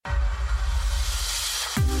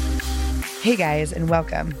Hey guys, and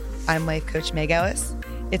welcome. I'm Life Coach Meg Ellis.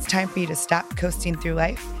 It's time for you to stop coasting through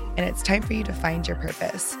life, and it's time for you to find your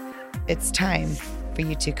purpose. It's time for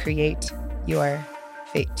you to create your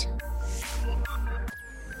fate.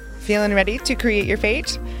 Feeling ready to create your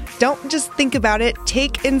fate? Don't just think about it,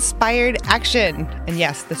 take inspired action. And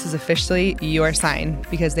yes, this is officially your sign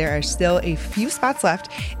because there are still a few spots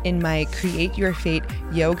left in my Create Your Fate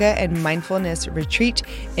yoga and mindfulness retreat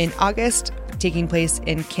in August, taking place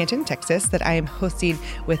in Canton, Texas, that I am hosting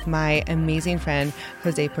with my amazing friend,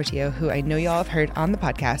 Jose Portillo, who I know y'all have heard on the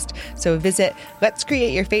podcast. So visit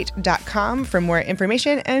letscreateyourfate.com for more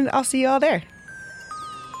information, and I'll see you all there.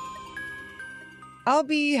 I'll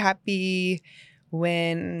be happy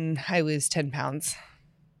when I lose 10 pounds.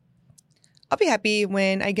 I'll be happy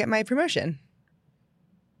when I get my promotion.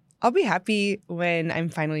 I'll be happy when I'm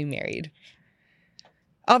finally married.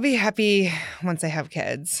 I'll be happy once I have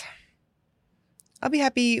kids. I'll be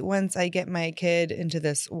happy once I get my kid into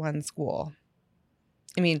this one school.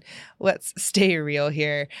 I mean, let's stay real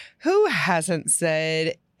here. Who hasn't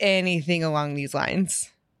said anything along these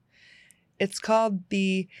lines? It's called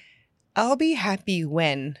the I'll be happy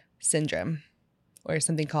when syndrome, or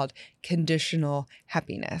something called conditional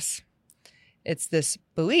happiness. It's this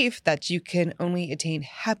belief that you can only attain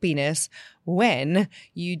happiness when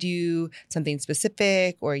you do something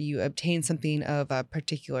specific, or you obtain something of a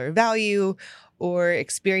particular value, or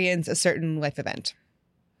experience a certain life event.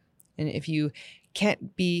 And if you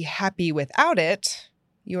can't be happy without it,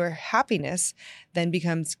 your happiness then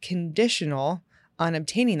becomes conditional on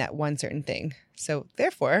obtaining that one certain thing. So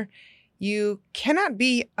therefore, you cannot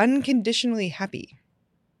be unconditionally happy.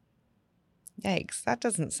 Yikes, that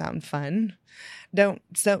doesn't sound fun. Don't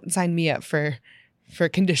sign me up for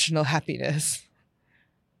conditional happiness.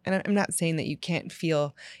 And I'm not saying that you can't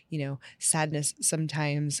feel, sadness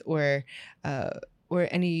sometimes or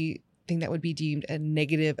anything that would be deemed a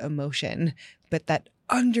negative emotion, but that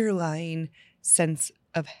underlying sense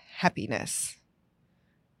of happiness.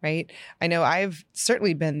 Right? I know I've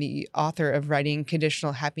certainly been the author of writing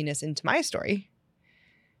conditional happiness into my story.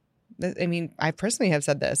 I mean, I personally have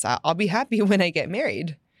said this, I'll be happy when I get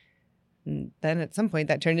married. And then at some point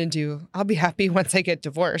that turned into, I'll be happy once I get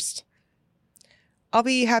divorced. I'll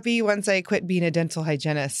be happy once I quit being a dental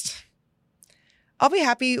hygienist. I'll be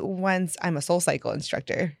happy once I'm a SoulCycle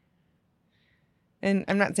instructor. And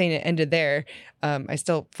I'm not saying it ended there. I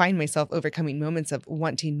still find myself overcoming moments of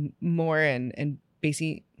wanting more and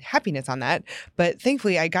basing happiness on that. But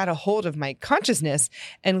thankfully, I got a hold of my consciousness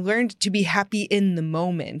and learned to be happy in the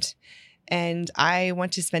moment. And I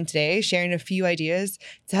want to spend today sharing a few ideas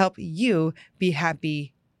to help you be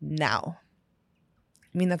happy now.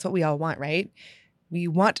 I mean, that's what we all want, right? We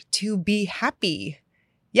want to be happy.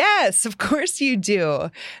 Yes, of course you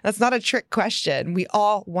do. That's not a trick question. We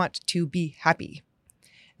all want to be happy.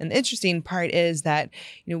 And the interesting part is that,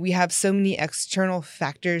 we have so many external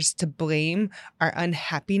factors to blame our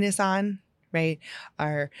unhappiness on, right?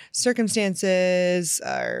 Our circumstances,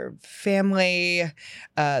 our family,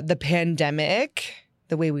 the pandemic,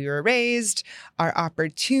 the way we were raised, our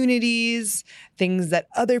opportunities, things that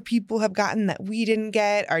other people have gotten that we didn't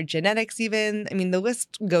get, our genetics even. I mean, the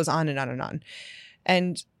list goes on and on and on.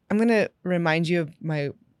 And I'm going to remind you of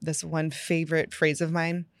this one favorite phrase of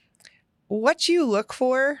mine. What you look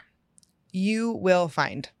for, you will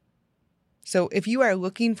find. So if you are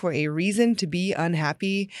looking for a reason to be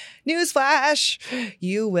unhappy, newsflash,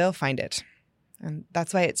 you will find it. And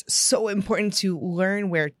that's why it's so important to learn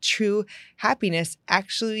where true happiness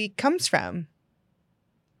actually comes from.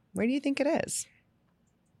 Where do you think it is?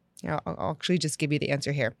 I'll actually just give you the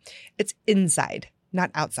answer here. It's inside,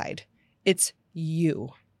 not outside. It's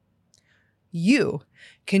you. You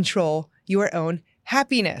control your own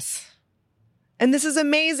happiness. And this is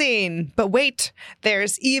amazing. But wait,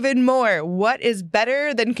 there's even more. What is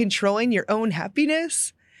better than controlling your own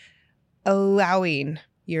happiness? Allowing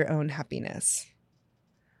your own happiness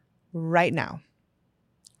right now.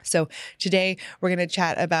 So today we're going to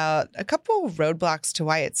chat about a couple roadblocks to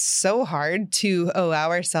why it's so hard to allow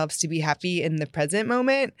ourselves to be happy in the present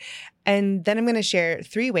moment. And then I'm going to share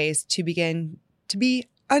 3 ways to begin to be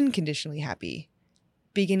unconditionally happy,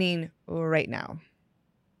 beginning right now.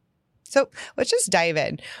 So let's just dive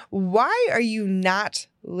in. Why are you not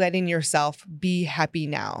letting yourself be happy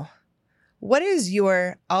now? What is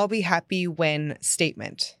your I'll be happy when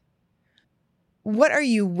statement? What are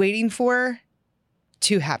you waiting for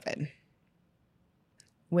to happen?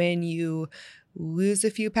 When you lose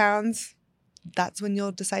a few pounds, that's when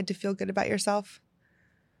you'll decide to feel good about yourself.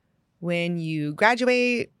 When you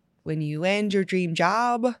graduate, when you land your dream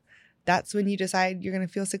job, that's when you decide you're going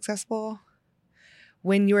to feel successful.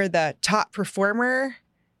 when you're the top performer,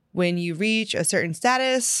 when you reach a certain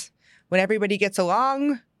status, when everybody gets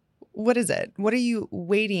along? What is it? What are you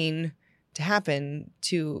waiting to happen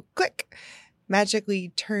to click,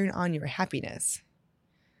 magically turn on your happiness?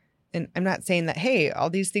 And I'm not saying that, hey, all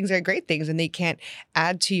these things are great things and they can't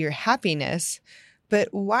add to your happiness, but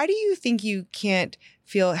why do you think you can't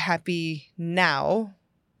feel happy now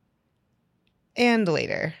and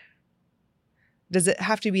later? Does it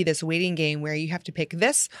have to be this waiting game where you have to pick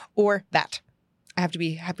this or that? I have to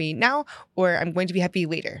be happy now or I'm going to be happy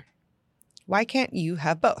later. Why can't you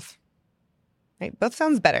have both? Right? Both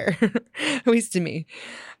sounds better, at least to me.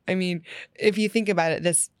 I mean, if you think about it,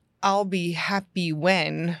 this I'll be happy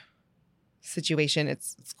when situation,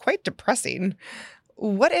 it's quite depressing.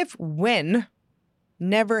 What if when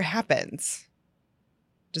never happens?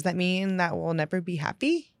 Does that mean that we'll never be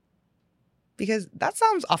happy? Because that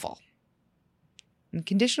sounds awful. And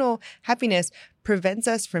conditional happiness prevents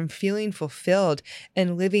us from feeling fulfilled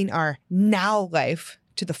and living our now life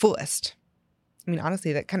to the fullest. I mean,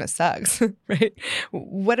 honestly, that kind of sucks, right?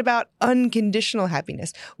 What about unconditional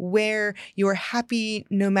happiness, where you're happy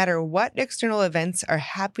no matter what external events are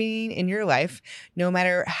happening in your life, no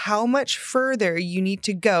matter how much further you need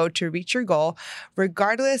to go to reach your goal,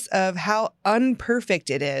 regardless of how unperfect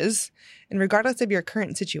it is, and regardless of your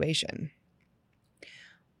current situation?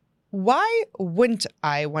 Why wouldn't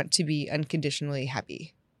I want to be unconditionally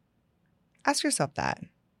happy? Ask yourself that.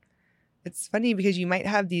 It's funny because you might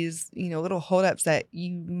have these, little holdups that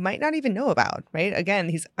you might not even know about, right? Again,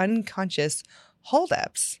 these unconscious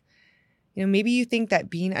holdups. Maybe you think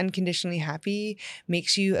that being unconditionally happy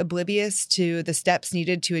makes you oblivious to the steps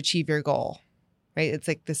needed to achieve your goal, right? It's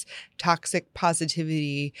like this toxic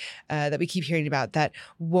positivity that we keep hearing about that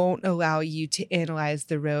won't allow you to analyze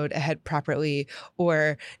the road ahead properly.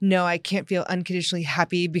 Or, no, I can't feel unconditionally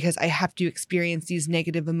happy because I have to experience these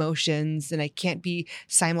negative emotions and I can't be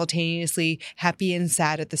simultaneously happy and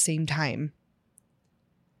sad at the same time.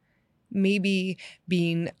 Maybe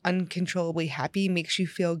being uncontrollably happy makes you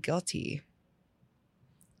feel guilty.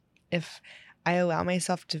 If I allow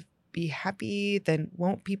myself to be happy, then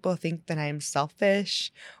won't people think that I'm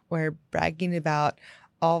selfish or bragging about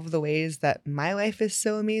all of the ways that my life is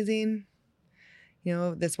so amazing?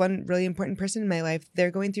 This one really important person in my life,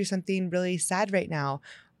 they're going through something really sad right now.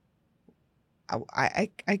 I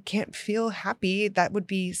can't feel happy. That would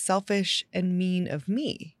be selfish and mean of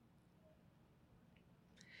me.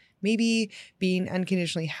 Maybe being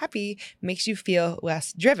unconditionally happy makes you feel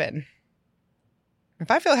less driven.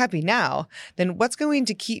 If I feel happy now, then what's going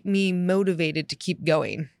to keep me motivated to keep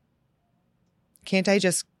going? Can't I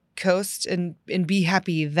just coast and be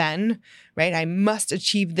happy then, right? I must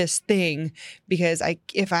achieve this thing because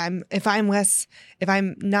if I'm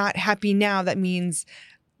not happy now, that means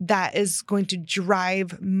that is going to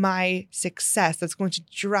drive my success. That's going to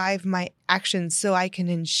drive my actions so I can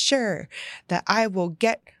ensure that I will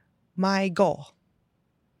get my goal.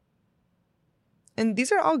 And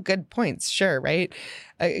these are all good points, sure, right?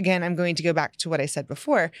 Again, I'm going to go back to what I said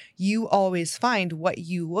before. You always find what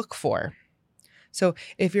you look for. So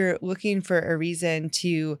if you're looking for a reason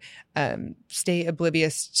to stay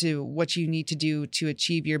oblivious to what you need to do to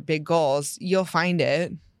achieve your big goals, you'll find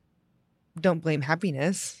it. Don't blame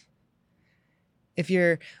happiness. If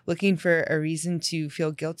you're looking for a reason to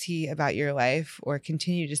feel guilty about your life or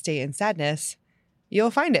continue to stay in sadness,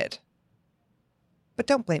 you'll find it. But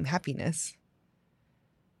don't blame happiness.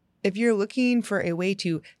 If you're looking for a way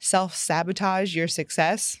to self-sabotage your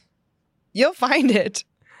success, you'll find it.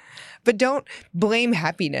 But don't blame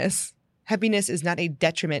happiness. Happiness is not a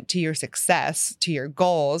detriment to your success, to your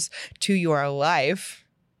goals, to your life.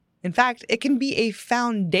 In fact, it can be a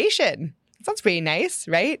foundation. Sounds pretty nice,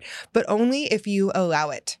 right? But only if you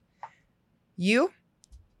allow it. You,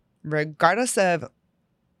 regardless of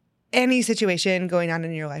any situation going on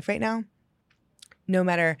in your life right now, no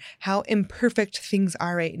matter how imperfect things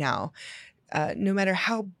are right now, no matter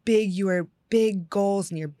how big your big goals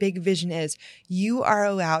and your big vision is, you are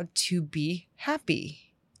allowed to be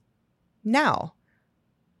happy. Now,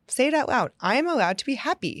 say it out loud. I am allowed to be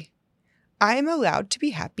happy. I am allowed to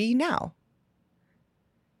be happy now.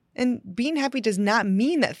 And being happy does not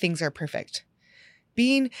mean that things are perfect.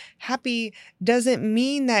 Being happy doesn't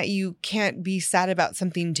mean that you can't be sad about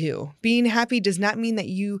something too. Being happy does not mean that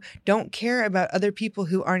you don't care about other people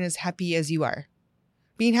who aren't as happy as you are.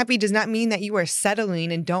 Being happy does not mean that you are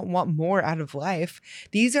settling and don't want more out of life.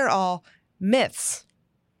 These are all myths.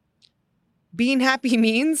 Being happy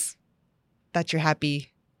means that you're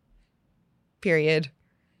happy. Period.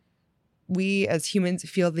 We as humans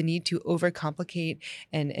feel the need to overcomplicate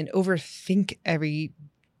and overthink every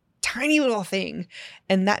tiny little thing.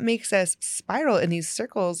 And that makes us spiral in these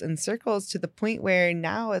circles and circles to the point where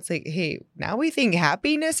now it's like, hey, now we think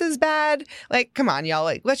happiness is bad. Like, come on, y'all.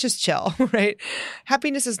 Like, let's just chill, right?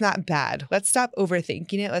 Happiness is not bad. Let's stop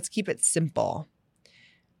overthinking it. Let's keep it simple.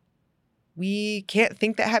 We can't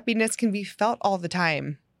think that happiness can be felt all the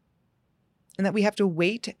time and that we have to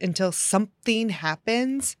wait until something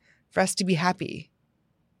happens for us to be happy.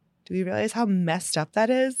 Do we realize how messed up that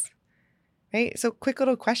is? Right? So quick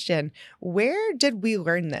little question. Where did we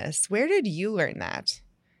learn this? Where did you learn that?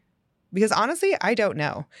 Because honestly, I don't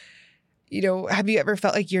know. Have you ever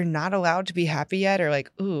felt like you're not allowed to be happy yet? Or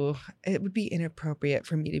like, ooh, it would be inappropriate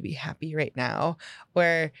for me to be happy right now.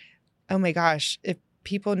 Or, oh my gosh, if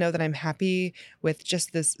people know that I'm happy with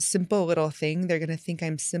just this simple little thing, they're going to think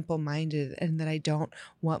I'm simple-minded and that I don't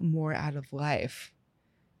want more out of life.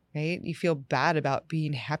 Right? You feel bad about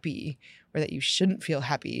being happy, or that you shouldn't feel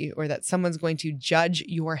happy, or that someone's going to judge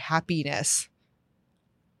your happiness.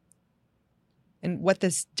 And what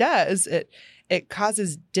this does, it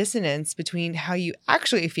causes dissonance between how you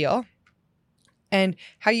actually feel and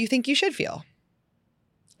how you think you should feel.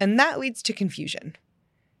 And that leads to confusion.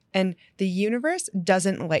 And the universe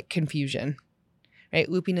doesn't like confusion. Right?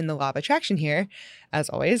 Looping in the law of attraction here, as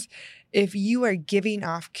always, if you are giving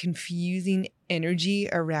off confusing energy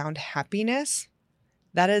around happiness,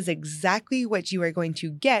 that is exactly what you are going to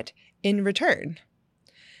get in return.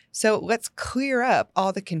 So let's clear up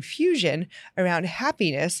all the confusion around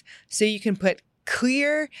happiness so you can put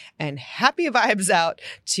clear and happy vibes out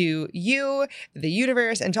to you, the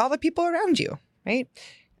universe, and to all the people around you, right?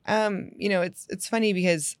 It's funny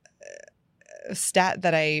because a stat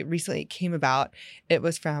that I recently came about, it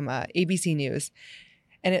was from ABC News,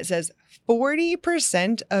 and it says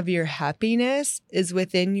 40% of your happiness is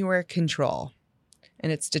within your control,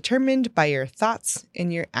 and it's determined by your thoughts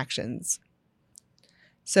and your actions.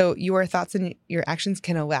 So your thoughts and your actions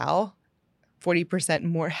can allow 40%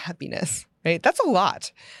 more happiness, right? That's a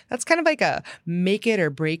lot. That's kind of like a make it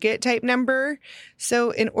or break it type number.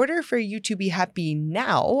 So in order for you to be happy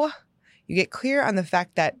now, you get clear on the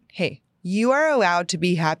fact that, hey, you are allowed to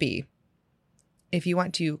be happy. If you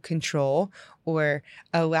want to control or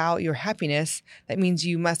allow your happiness, that means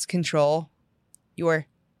you must control your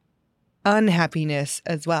unhappiness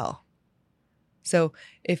as well. So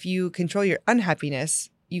if you control your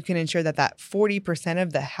unhappiness, you can ensure that 40%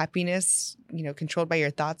 of the happiness, controlled by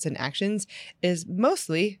your thoughts and actions, is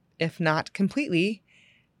mostly, if not completely,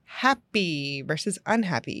 happy versus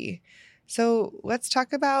unhappy. So let's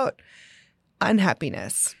talk about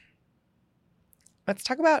unhappiness. Let's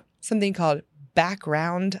talk about something called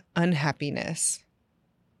background unhappiness.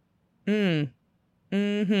 I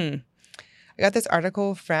got this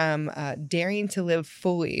article from Daring to Live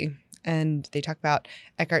Fully, and they talk about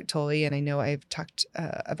Eckhart Tolle, and I know I've talked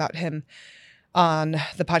about him on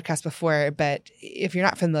the podcast before, but if you're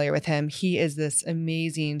not familiar with him, he is this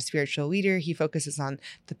amazing spiritual leader. He focuses on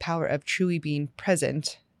the power of truly being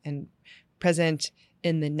present and present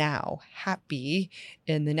in the now, happy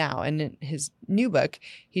in the now. And in his new book,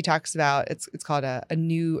 he talks about, it's called a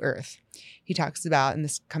New Earth. He talks about, and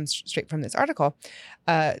this comes straight from this article,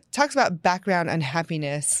 talks about background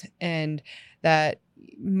unhappiness, and that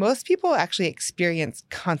most people actually experience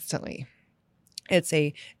constantly. It's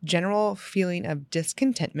a general feeling of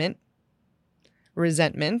discontentment,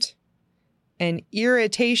 resentment, and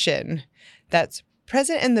irritation that's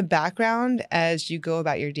present in the background as you go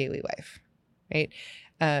about your daily life. Right?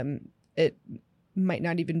 It might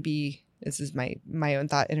not even be, this is my own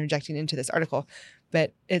thought interjecting into this article,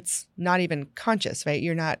 but it's not even conscious, right?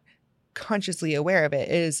 You're not consciously aware of it.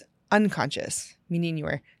 It is unconscious, meaning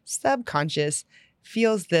your subconscious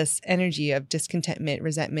feels this energy of discontentment,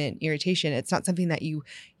 resentment, irritation. It's not something that you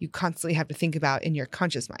constantly have to think about in your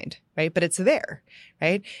conscious mind, right? But it's there,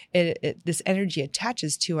 right? This energy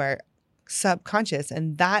attaches to our subconscious,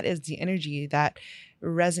 and that is the energy that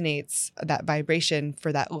resonates, that vibration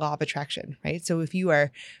for that law of attraction, right? So if you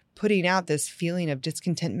are putting out this feeling of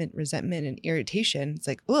discontentment, resentment, and irritation, it's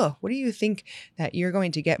like, oh, what do you think that you're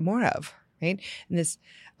going to get more of, right? And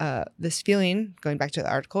this feeling, going back to the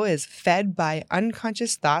article, is fed by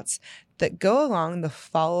unconscious thoughts that go along the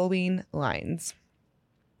following lines.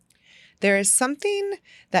 There is something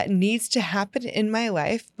that needs to happen in my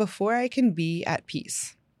life before I can be at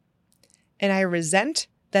peace, and I resent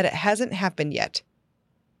that it hasn't happened yet.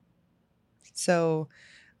 So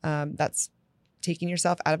that's taking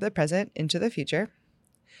yourself out of the present into the future.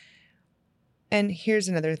 And here's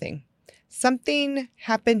another thing. Something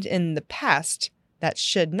happened in the past that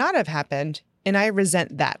should not have happened, and I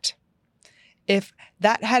resent that. If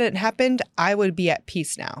that hadn't happened, I would be at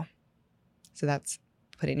peace now. So that's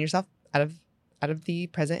putting yourself out of the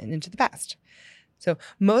present and into the past. So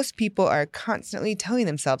most people are constantly telling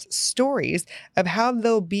themselves stories of how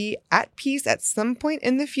they'll be at peace at some point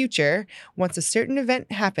in the future once a certain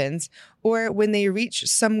event happens, or when they reach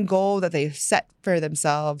some goal that they've set for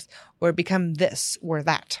themselves, or become this or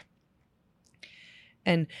that.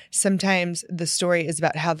 And sometimes the story is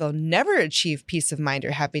about how they'll never achieve peace of mind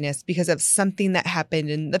or happiness because of something that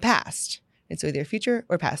happened in the past. It's either future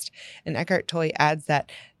or past. And Eckhart Tolle adds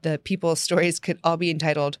that the people's stories could all be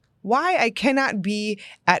entitled, "Why I Cannot Be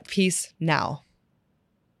at Peace Now."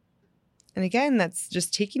 And again, that's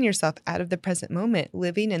just taking yourself out of the present moment,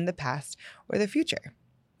 living in the past or the future.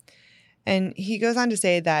 And he goes on to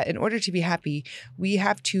say that in order to be happy, we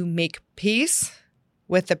have to make peace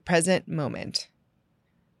with the present moment.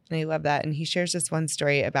 And I love that. And he shares this one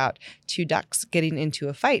story about two ducks getting into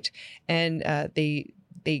a fight. And they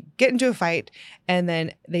get into a fight, and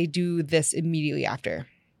then they do this immediately after.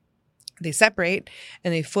 They separate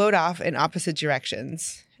and they float off in opposite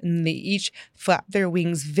directions. And they each flap their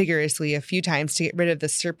wings vigorously a few times to get rid of the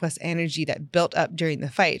surplus energy that built up during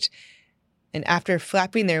the fight. And after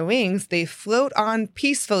flapping their wings, they float on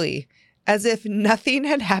peacefully as if nothing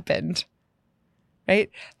had happened.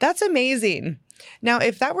 Right? That's amazing. Now,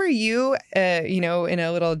 if that were you, in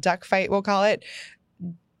a little duck fight, we'll call it,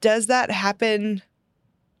 does that happen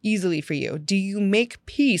easily for you? Do you make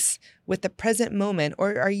peace with the present moment,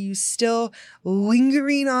 or are you still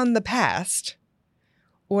lingering on the past,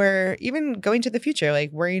 or even going to the future,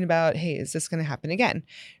 like worrying about, hey, is this going to happen again?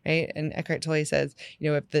 Right? And Eckhart Tolle says,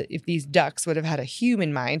 if these ducks would have had a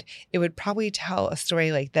human mind, it would probably tell a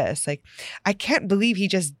story like this, like, I can't believe he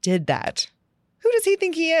just did that. Who does he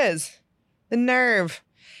think he is? The nerve.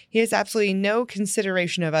 He has absolutely no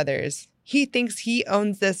consideration of others. He thinks he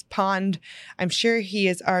owns this pond. I'm sure he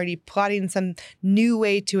is already plotting some new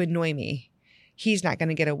way to annoy me. He's not going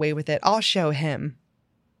to get away with it. I'll show him.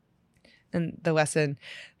 And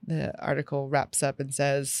the article wraps up and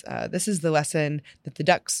says, this is the lesson that the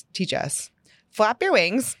ducks teach us. Flap your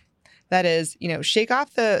wings. That is, shake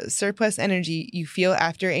off the surplus energy you feel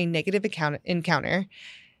after a negative encounter.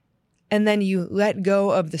 And then you let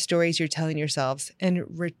go of the stories you're telling yourselves and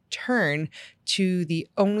return to the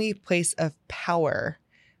only place of power,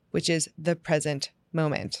 which is the present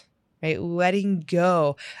moment, right? Letting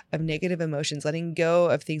go of negative emotions, letting go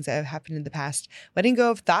of things that have happened in the past, letting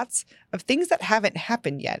go of thoughts of things that haven't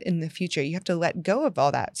happened yet in the future. You have to let go of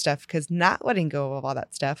all that stuff, because not letting go of all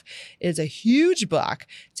that stuff is a huge block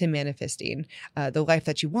to manifesting the life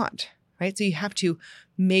that you want, right? So you have to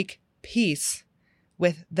make peace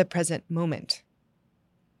with the present moment.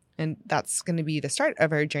 And that's going to be the start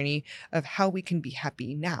of our journey of how we can be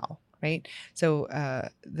happy now, right? So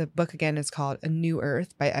the book, again, is called A New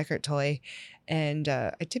Earth by Eckhart Tolle. And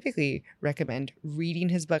I typically recommend reading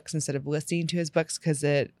his books instead of listening to his books, because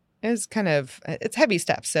it is it's heavy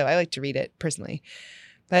stuff. So I like to read it personally.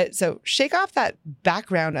 But so shake off that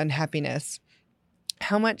background unhappiness.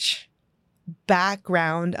 How much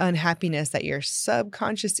background unhappiness that your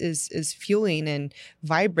subconscious is fueling and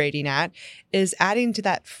vibrating at is adding to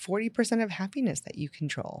that 40% of happiness that you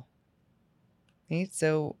control. Right?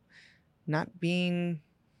 So not being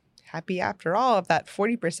happy after all, if that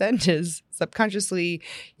 40% is subconsciously,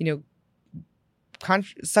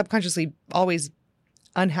 subconsciously always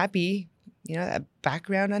unhappy, that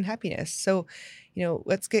background unhappiness. So,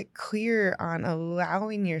 let's get clear on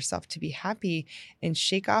allowing yourself to be happy and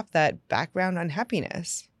shake off that background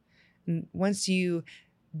unhappiness. And once you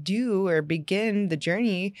do or begin the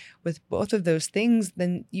journey with both of those things,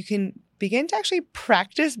 then you can begin to actually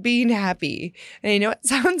practice being happy. And I know it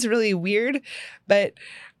sounds really weird, but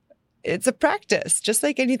it's a practice, just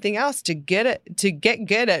like anything else. To get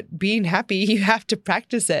good at being happy, you have to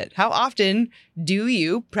practice it. How often do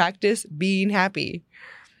you practice being happy?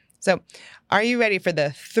 So, are you ready for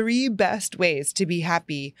the 3 best ways to be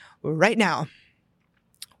happy right now?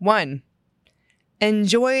 1,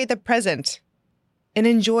 enjoy the present and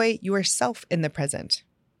enjoy yourself in the present.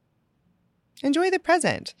 Enjoy the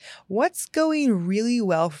present. What's going really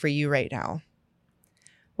well for you right now?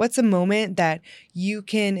 What's a moment that you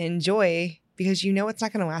can enjoy because you know it's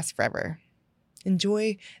not going to last forever?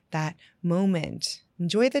 Enjoy that moment.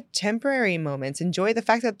 Enjoy the temporary moments. Enjoy the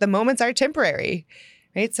fact that the moments are temporary,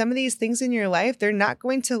 right? Some of these things in your life, they're not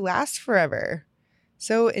going to last forever.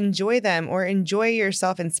 So enjoy them, or enjoy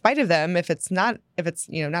yourself in spite of them. If it's not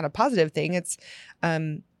a positive thing, it's not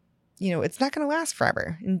going to last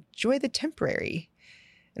forever. Enjoy the temporary.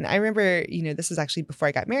 And I remember, this is actually before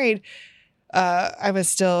I got married. I was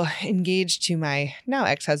still engaged to my now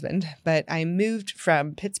ex-husband, but I moved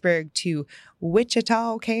from Pittsburgh to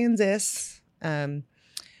Wichita, Kansas,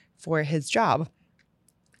 for his job.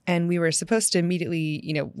 And we were supposed to immediately,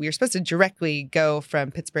 we were supposed to directly go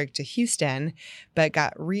from Pittsburgh to Houston, but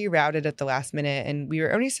got rerouted at the last minute. And we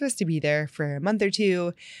were only supposed to be there for a month or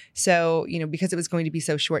two. So, because it was going to be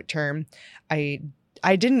so short term,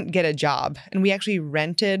 I didn't get a job, and we actually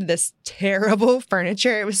rented this terrible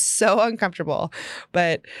furniture. It was so uncomfortable,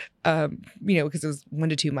 but, because it was 1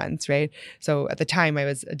 to 2 months, right? So at the time I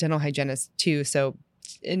was a dental hygienist too. So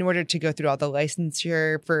in order to go through all the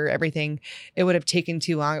licensure for everything, it would have taken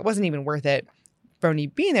too long. It wasn't even worth it for only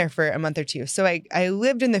being there for a month or two. So I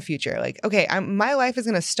lived in the future, like, okay, my life is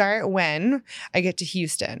going to start when I get to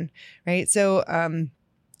Houston, right? So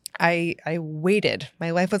I waited. My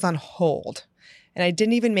life was on hold. And I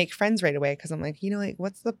didn't even make friends right away because I'm like,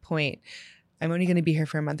 what's the point? I'm only going to be here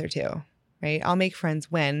for a month or two, right? I'll make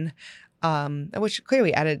friends when, which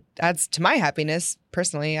clearly adds to my happiness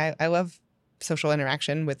personally. I love social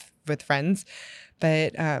interaction with friends,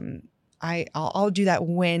 but I'll do that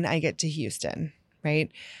when I get to Houston,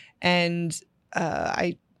 right? And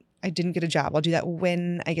I didn't get a job. I'll do that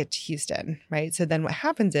when I get to Houston, right? So then what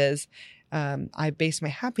happens is I based my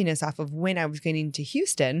happiness off of when I was getting to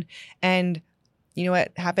Houston, and you know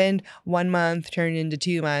what happened? 1 month turned into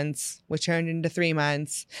 2 months, which turned into 3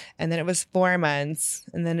 months. And then it was 4 months.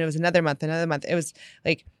 And then it was another month. It was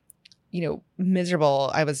like,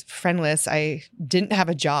 miserable. I was friendless. I didn't have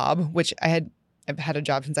a job, which I've had a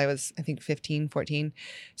job since I was, I think, 15, 14.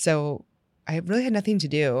 So I really had nothing to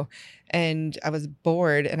do. And I was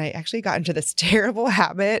bored. And I actually got into this terrible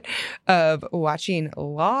habit of watching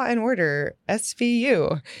Law and Order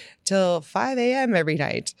SVU till 5 a.m. every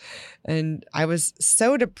night. And I was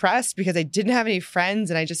so depressed because I didn't have any friends.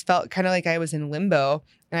 And I just felt kind of like I was in limbo.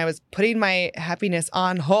 And I was putting my happiness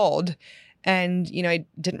on hold. And, I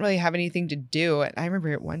didn't really have anything to do. And I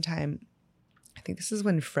remember at one time, I think this is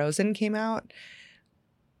when Frozen came out.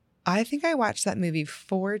 I think I watched that movie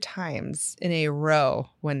 4 times in a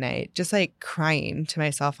row one night, just like crying to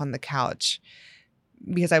myself on the couch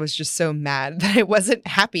because I was just so mad that I wasn't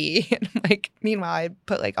happy. And meanwhile, I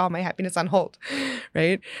put all my happiness on hold,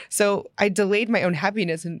 right? So I delayed my own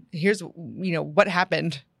happiness. And here's, what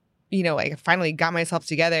happened. I finally got myself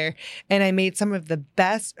together and I made some of the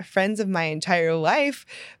best friends of my entire life.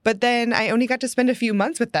 But then I only got to spend a few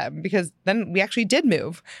months with them because then we actually did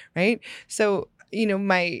move, right? So,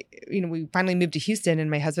 we finally moved to Houston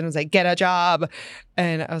and my husband was like, get a job.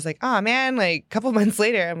 And I was like, oh man, a couple months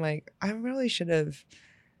later, I'm like, I really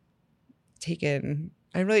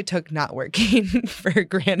took not working for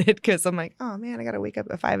granted because I'm like, oh man, I got to wake up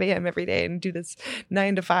at 5 a.m. every day and do this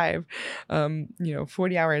 9 to 5,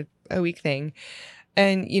 40-hour a week thing.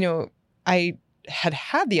 And, I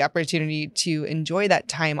had the opportunity to enjoy that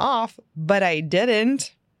time off, but I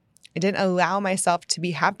didn't. I didn't allow myself to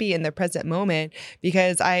be happy in the present moment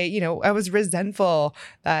because I was resentful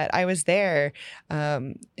that I was there.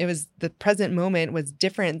 It was the present moment was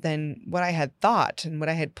different than what I had thought and what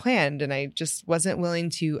I had planned. And I just wasn't willing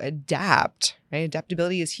to adapt, right?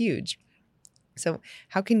 Adaptability is huge. So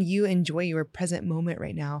how can you enjoy your present moment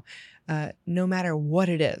right now, no matter what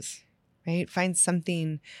it is, right? Find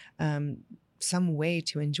something, some way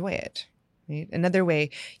to enjoy it. Right? Another way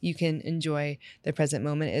you can enjoy the present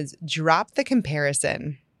moment is drop the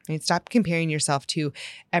comparison. Right? Stop comparing yourself to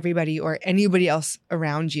everybody or anybody else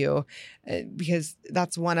around you because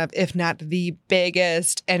that's one of, if not the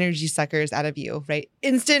biggest energy suckers out of you, right?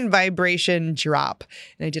 Instant vibration drop.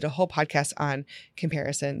 And I did a whole podcast on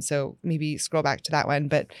comparison. So maybe scroll back to that one.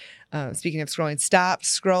 But speaking of scrolling, stop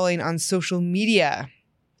scrolling on social media.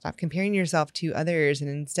 Stop comparing yourself to others and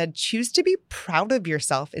instead choose to be proud of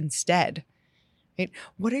yourself instead. Right?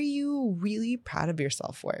 What are you really proud of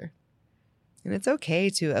yourself for? And it's okay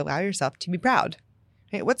to allow yourself to be proud.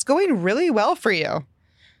 Right? What's going really well for you?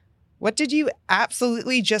 What did you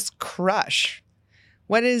absolutely just crush?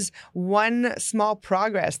 What is one small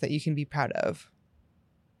progress that you can be proud of?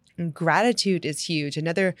 And gratitude is huge.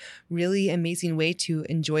 Another really amazing way to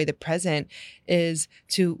enjoy the present is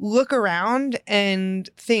to look around and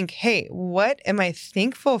think, hey, what am I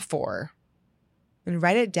thankful for? And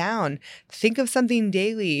write it down. Think of something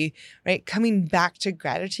daily, right? Coming back to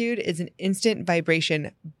gratitude is an instant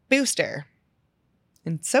vibration booster.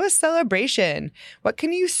 And so is celebration. What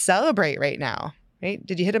can you celebrate right now, right?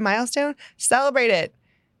 Did you hit a milestone? Celebrate it.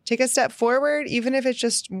 Take a step forward, even if it's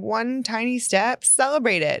just one tiny step,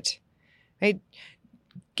 celebrate it, right?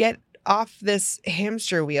 Get off this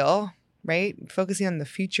hamster wheel, right? Focusing on the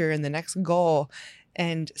future and the next goal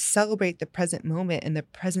and celebrate the present moment and the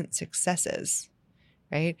present successes.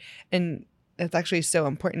 Right. And it's actually so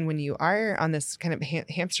important when you are on this kind of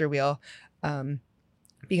hamster wheel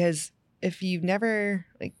because if you've never,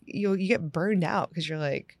 like, you get burned out because you're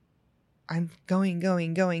like, I'm going.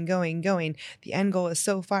 The end goal is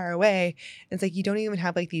so far away. And it's like, you don't even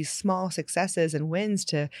have like these small successes and wins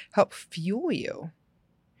to help fuel you.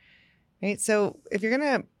 Right. So if you're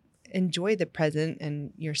going to enjoy the present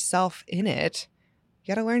and yourself in it,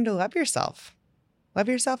 you got to learn to love yourself. Love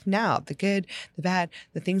yourself now, the good, the bad,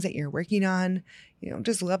 the things that you're working on.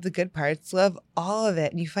 Just love the good parts, love all of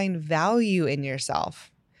it. And you find value in yourself,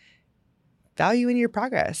 value in your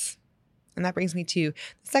progress. And that brings me to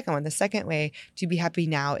the second one. The second way to be happy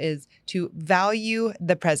now is to value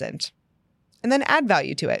the present and then add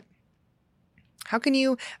value to it. How can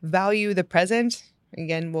you value the present?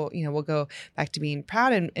 Again, we'll go back to being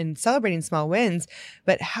proud and celebrating small wins,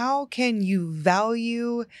 but how can you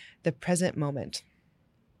value the present moment?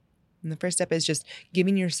 And the first step is just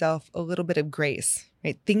giving yourself a little bit of grace,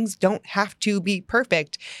 right? Things don't have to be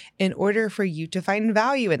perfect in order for you to find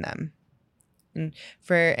value in them. And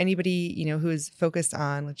for anybody, who is focused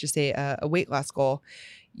on, let's just say a weight loss goal,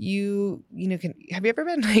 have you ever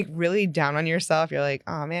been like really down on yourself? You're like,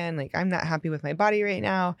 oh man, like I'm not happy with my body right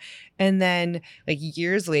now. And then like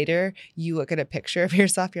years later, you look at a picture of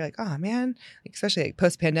yourself, you're like, oh man, like, especially like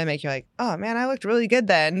post-pandemic, you're like, oh man, I looked really good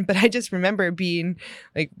then. But I just remember being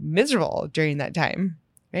like miserable during that time,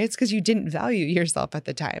 right? It's because you didn't value yourself at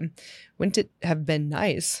the time. Wouldn't it have been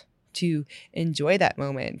nice to enjoy that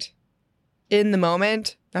moment? In the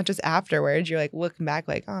moment, not just afterwards, you're like looking back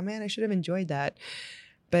like, oh man, I should have enjoyed that.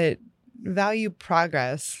 But value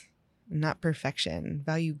progress, not perfection.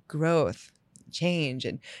 Value growth, change,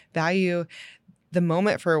 and value the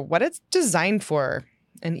moment for what it's designed for.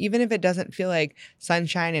 And even if it doesn't feel like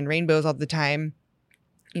sunshine and rainbows all the time,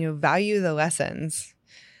 value the lessons.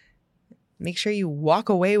 Make sure you walk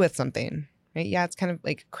away with something, right? Yeah, it's kind of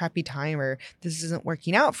like a crappy time, or this isn't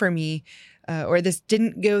working out for me, or this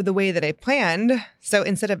didn't go the way that I planned. So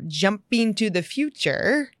instead of jumping to the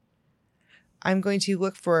future, I'm going to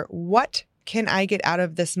look for what can I get out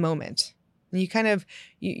of this moment? And you kind of,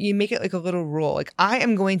 you make it like a little rule. Like, I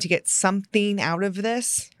am going to get something out of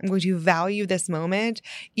this. I'm going to value this moment.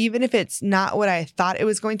 Even if it's not what I thought it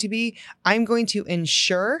was going to be, I'm going to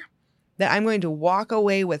ensure that I'm going to walk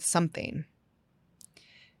away with something.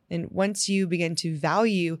 And once you begin to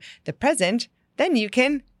value the present, then you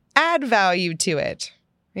can add value to it,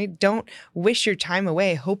 right? Don't wish your time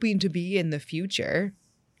away hoping to be in the future.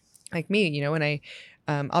 Like me, when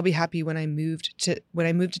I'll be happy when I moved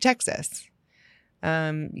to Texas.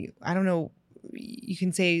 I don't know. You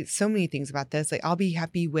can say so many things about this. Like, I'll be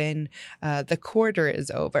happy when the quarter is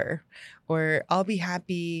over, or I'll be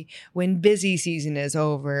happy when busy season is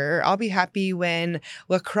over, or I'll be happy when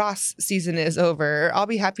lacrosse season is over, or I'll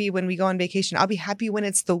be happy when we go on vacation. I'll be happy when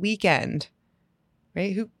it's the weekend,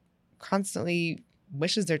 right? Who constantly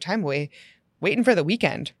wishes their time away waiting for the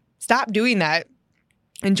weekend? Stop doing that.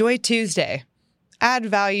 Enjoy Tuesday. Add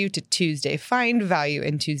value to Tuesday. Find value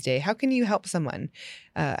in Tuesday. How can you help someone?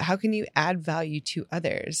 How can you add value to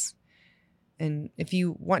others? And if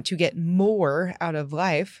you want to get more out of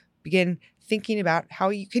life, begin thinking about how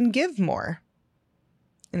you can give more.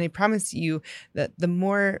 And I promise you that the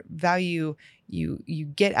more value you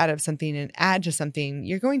get out of something and add to something,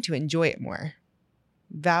 you're going to enjoy it more.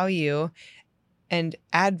 Value and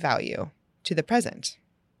add value to the present.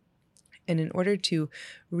 And in order to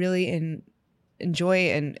really enjoy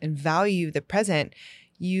and value the present,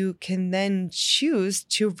 you can then choose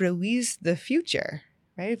to release the future,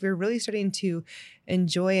 right? If you're really starting to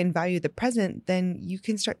enjoy and value the present, then you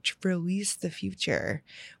can start to release the future,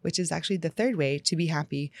 which is actually the third way to be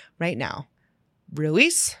happy right now.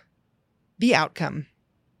 Release the outcome.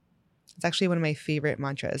 It's actually one of my favorite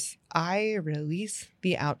mantras. I release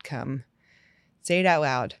the outcome. Say it out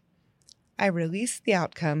loud. I release the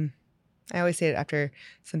outcome. I always say it after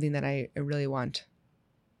something that I really want.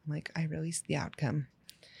 I'm like, I release the outcome.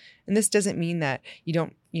 And this doesn't mean that you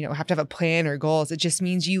don't, have to have a plan or goals. It just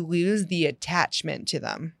means you lose the attachment to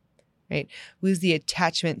them, right? Lose the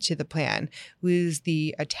attachment to the plan. Lose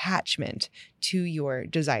the attachment to your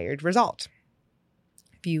desired result.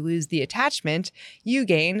 If you lose the attachment, you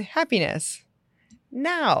gain happiness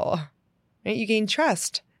now, right? You gain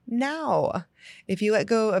trust now. If you let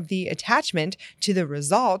go of the attachment to the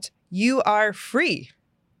result, you are free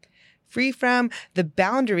from the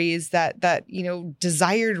boundaries that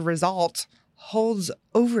desired result holds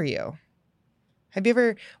over you. Have you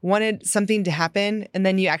ever wanted something to happen and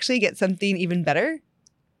then you actually get something even better?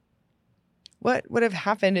 What would have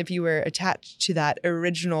happened if you were attached to that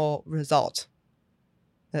original result,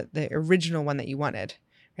 the original one that you wanted,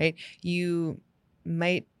 right? You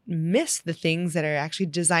might miss the things that are actually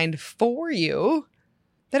designed for you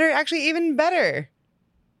that are actually even better,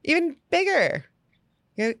 even bigger.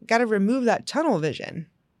 You got to remove that tunnel vision.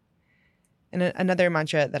 And another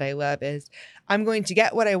mantra that I love is, I'm going to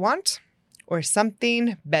get what I want or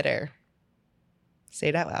something better. Say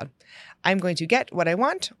it out loud. I'm going to get what I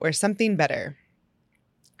want or something better.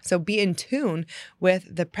 So be in tune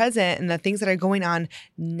with the present and the things that are going on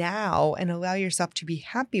now and allow yourself to be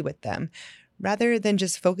happy with them rather than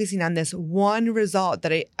just focusing on this one result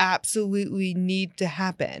that I absolutely need to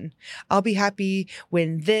happen. I'll be happy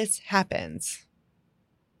when this happens.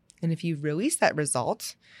 And if you release that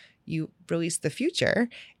result, you release the future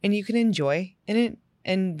and you can enjoy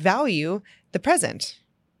and value the present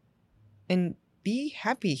and be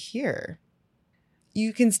happy here.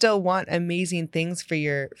 You can still want amazing things for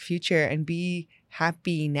your future and be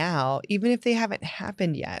happy now, even if they haven't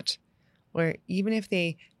happened yet, or even if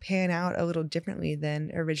they pan out a little differently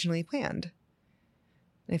than originally planned.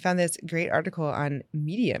 I found this great article on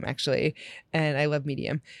Medium, actually, and I love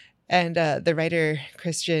Medium. And the writer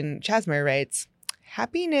Christian Chasmer writes,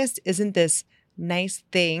 happiness isn't this nice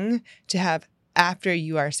thing to have after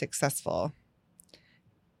you are successful.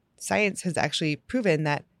 Science has actually proven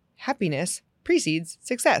that happiness precedes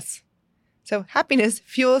success. So happiness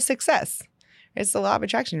fuels success. It's the law of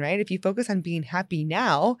attraction, right? If you focus on being happy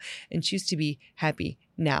now and choose to be happy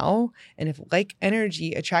now, and if like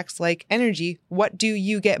energy attracts like energy, what do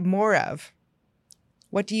you get more of?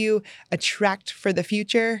 What do you attract for the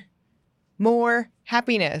future? More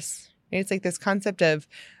happiness. It's like this concept of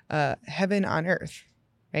heaven on earth,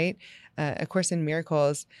 right? A Course in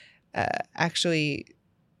Miracles actually,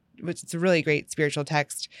 which is a really great spiritual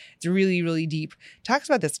text. It's really, really deep. Talks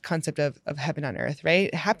about this concept of heaven on earth,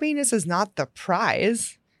 right? Happiness is not the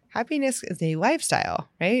prize. Happiness is a lifestyle,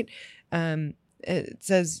 right? It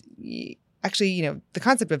says, actually, the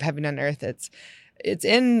concept of heaven on earth, it's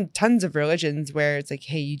in tons of religions where it's like,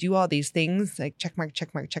 hey, you do all these things, like check mark,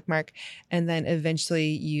 check mark, check mark. And then eventually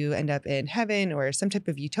you end up in heaven or some type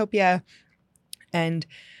of utopia. And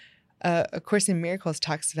A Course in Miracles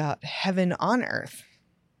talks about heaven on earth.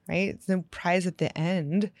 Right? It's no prize at the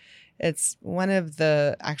end. It's one of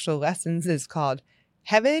the actual lessons is called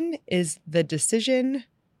Heaven is the decision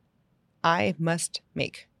I must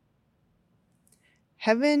make.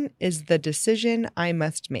 Heaven is the decision I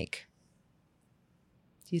must make.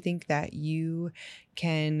 Do you think that you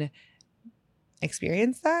can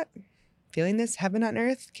experience that? Feeling this heaven on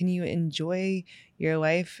earth? Can you enjoy your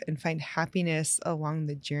life and find happiness along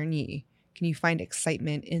the journey? Can you find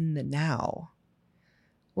excitement in the now?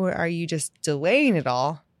 Or are you just delaying it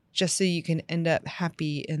all just so you can end up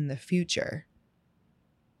happy in the future?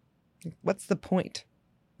 What's the point?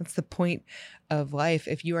 What's the point of life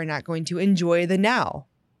if you are not going to enjoy the now?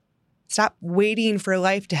 Stop waiting for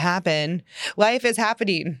life to happen. Life is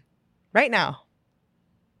happening right now.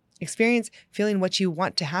 Experience feeling what you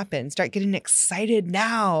want to happen. Start getting excited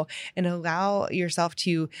now and allow yourself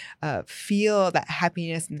to feel that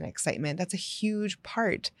happiness and excitement. That's a huge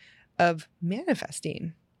part of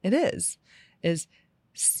manifesting. It is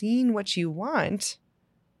seeing what you want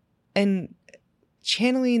and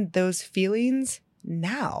channeling those feelings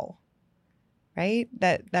now, right?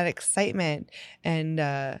 That excitement and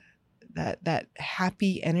that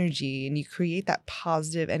happy energy, and you create that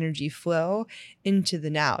positive energy flow into the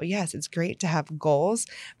now. Yes, it's great to have goals,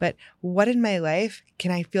 but what in my life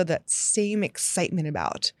can I feel that same excitement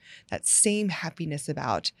about, that same happiness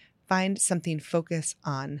about? Find something focus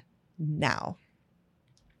on now.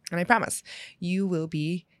 And I promise you will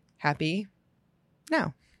be happy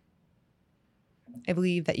now. I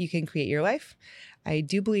believe that you can create your life. I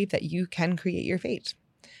do believe that you can create your fate.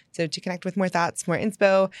 So to connect with more thoughts, more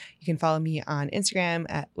inspo, you can follow me on Instagram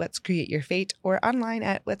at Let's Create Your Fate or online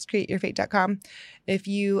at letscreateyourfate.com. If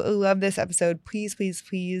you love this episode, please, please,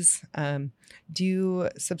 please do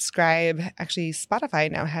subscribe. Actually,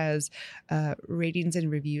 Spotify now has ratings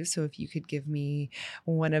and reviews. So if you could give me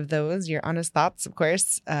one of those, your honest thoughts, of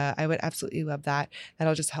course, I would absolutely love that.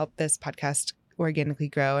 That'll just help this podcast organically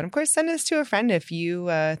grow. And of course, send this to a friend. If you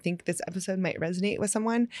think this episode might resonate with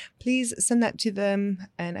someone, please send that to them.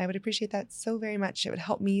 And I would appreciate that so very much. It would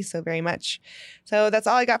help me so very much. So that's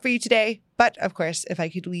all I got for you today. But of course, if I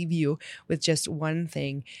could leave you with just one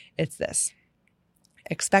thing, it's this: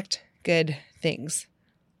 expect good things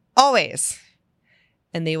always,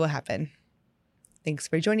 and they will happen. Thanks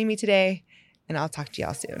for joining me today, and I'll talk to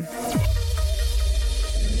y'all soon.